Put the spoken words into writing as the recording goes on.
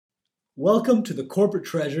Welcome to the Corporate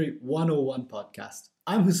Treasury 101 podcast.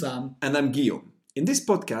 I'm Hussam. And I'm Guillaume. In this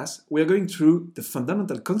podcast, we are going through the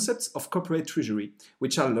fundamental concepts of corporate treasury,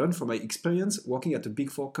 which I learned from my experience working at a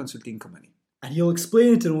Big Four consulting company. And he'll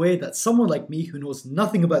explain it in a way that someone like me who knows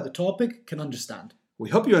nothing about the topic can understand. We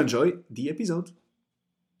hope you enjoy the episode.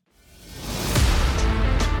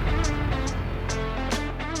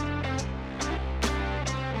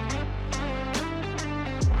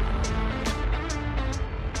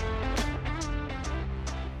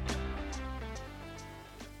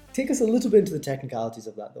 Take us a little bit into the technicalities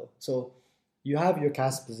of that though. So you have your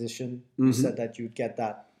cash position. You said that you'd get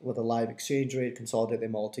that with a live exchange rate, consolidate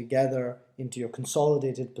them all together into your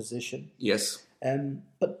consolidated position. Yes.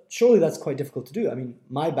 But surely that's quite difficult to do. I mean,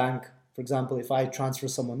 my bank, for example, if I transfer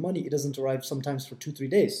someone money, it doesn't arrive sometimes for 2-3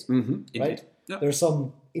 days, right? Yeah. There are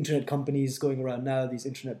some internet companies going around now, these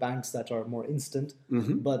internet banks that are more instant,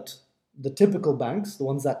 but the typical banks, the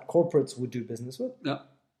ones that corporates would do business with,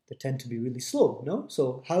 they tend to be really slow, no?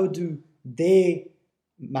 So how do they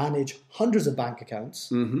manage hundreds of bank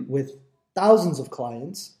accounts with thousands of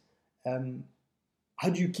clients? How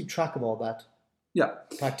do you keep track of all that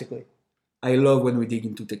practically? I love when we dig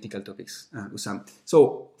into technical topics, Usam.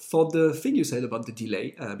 So for the thing you said about the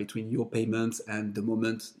delay between your payment and the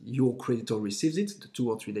moment your creditor receives it, the 2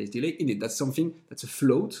 or 3 days delay, indeed, that's something, that's a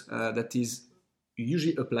float that is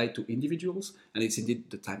usually applied to individuals, and it's indeed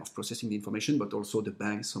the time of processing the information, but also the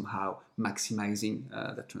bank somehow maximizing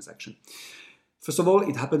that transaction. First of all,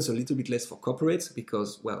 it happens a little bit less for corporates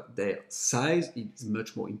because, well, their size is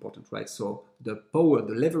much more important, right? So the power,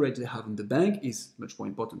 the leverage they have in the bank is much more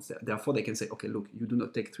important. Therefore, they can say, okay, look, you do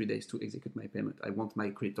not take 3 days to execute my payment. I want my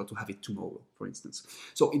creditor to have it tomorrow, for instance.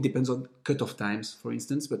 So it depends on cutoff times, for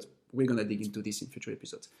instance, but we're going to dig into this in future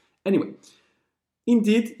episodes. Anyway,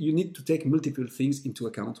 indeed, you need to take multiple things into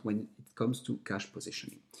account when it comes to cash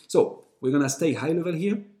positioning. So we're going to stay high level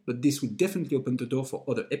here, but this will definitely open the door for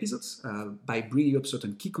other episodes by bringing up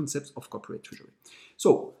certain key concepts of corporate treasury.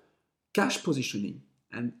 So cash positioning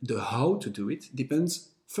and the how to do it depends,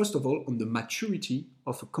 first of all, on the maturity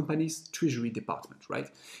of a company's treasury department, right?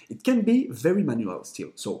 It can be very manual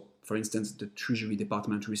still. So for instance, the treasury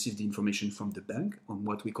department receives the information from the bank on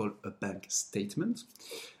what we call a bank statement.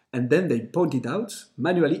 And then they point it out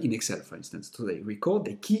manually in Excel, for instance. So they record,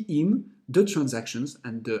 they key in the transactions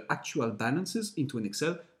and the actual balances into an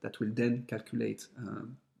Excel that will then calculate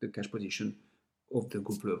the cash position of the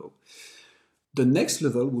group level. The next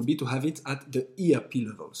level would be to have it at the ERP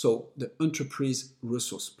level. So the enterprise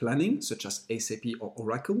resource planning, such as SAP or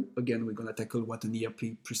Oracle. Again, we're going to tackle what an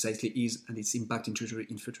ERP precisely is and its impact in treasury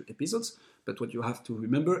in future episodes. But what you have to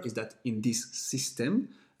remember is that in this system,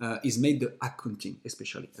 is made the accounting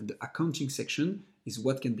especially. And the accounting section is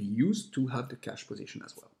what can be used to have the cash position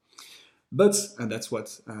as well. But, and that's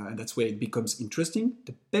where it becomes interesting,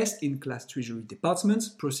 the best-in-class treasury departments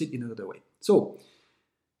proceed in another way. So,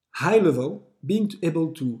 high level, being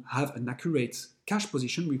able to have an accurate cash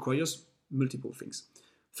position requires multiple things.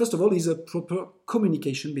 First of all is a proper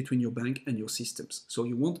communication between your bank and your systems. So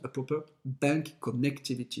you want a proper bank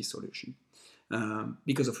connectivity solution.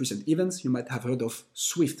 Because of recent events, you might have heard of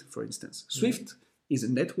SWIFT, for instance. SWIFT is a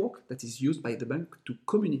network that is used by the bank to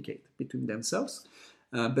communicate between themselves,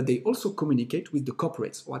 but they also communicate with the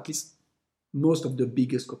corporates, or at least most of the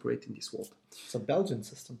biggest corporates in this world. It's a Belgian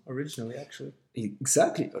system, originally, actually.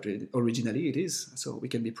 Exactly. Originally it is. So we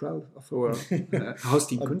can be proud of our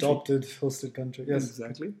hosting country. Adopted, hosted country, yes.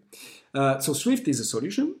 Exactly. So SWIFT is a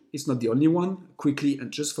solution. It's not the only one. Quickly,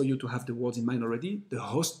 and just for you to have the words in mind already, the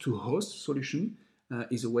host-to-host solution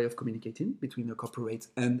is a way of communicating between a corporate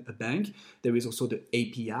and a bank. There is also the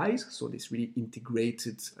APIs, so this really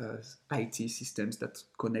integrated IT systems that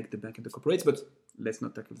connect the bank and the corporates, but let's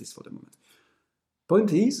not tackle this for the moment.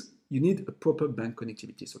 Point is, you need a proper bank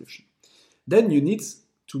connectivity solution. Then you need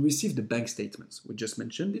to receive the bank statements. We just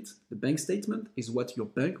mentioned it. The bank statement is what your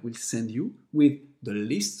bank will send you with the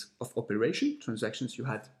list of operation, transactions you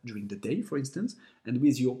had during the day, for instance, and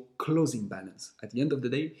with your closing balance. At the end of the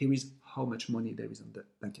day, here is how much money there is on the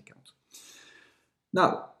bank account.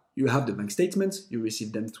 Now, you have the bank statements, you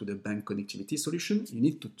receive them through the bank connectivity solution, you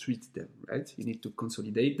need to treat them, right? You need to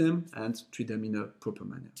consolidate them and treat them in a proper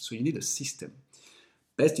manner. So you need a system.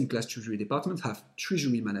 Best-in-class treasury departments have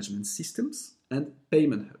treasury management systems and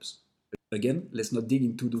payment hubs. Again, let's not dig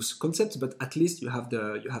into those concepts, but at least you have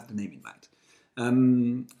the name in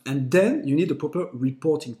mind. And then you need a proper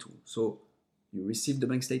reporting tool. So you receive the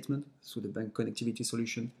bank statement through the bank connectivity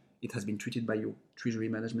solution. It has been treated by your treasury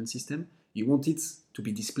management system. You want it to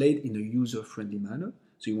be displayed in a user-friendly manner.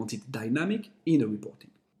 So you want it dynamic in a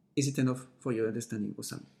reporting. Is it enough for your understanding,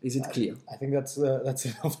 Osam? Is it clear? I think that's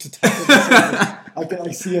enough to tackle this.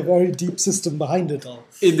 I see a very deep system behind it all.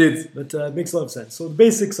 Indeed. But it makes a lot of sense. So the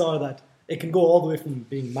basics are that it can go all the way from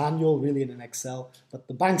being manual, really, in an Excel, but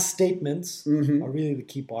the bank statements are really the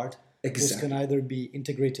key part. Exactly. This can either be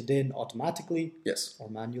integrated in automatically or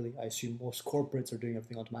manually. I assume most corporates are doing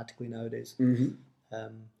everything automatically nowadays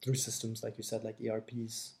through systems, like you said, like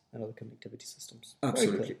ERPs and other connectivity systems.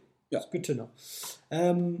 Absolutely. Yeah. It's good to know.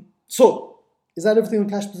 So, is that everything on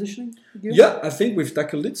cash positioning? Yeah, I think we've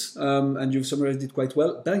tackled it, and you've summarized it quite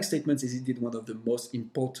well. Bank statements is indeed one of the most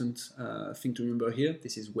important thing to remember here.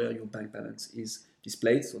 This is where your bank balance is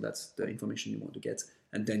displayed, so that's the information you want to get,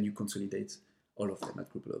 and then you consolidate all of them at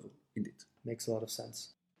group level. Indeed. Makes a lot of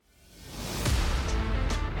sense.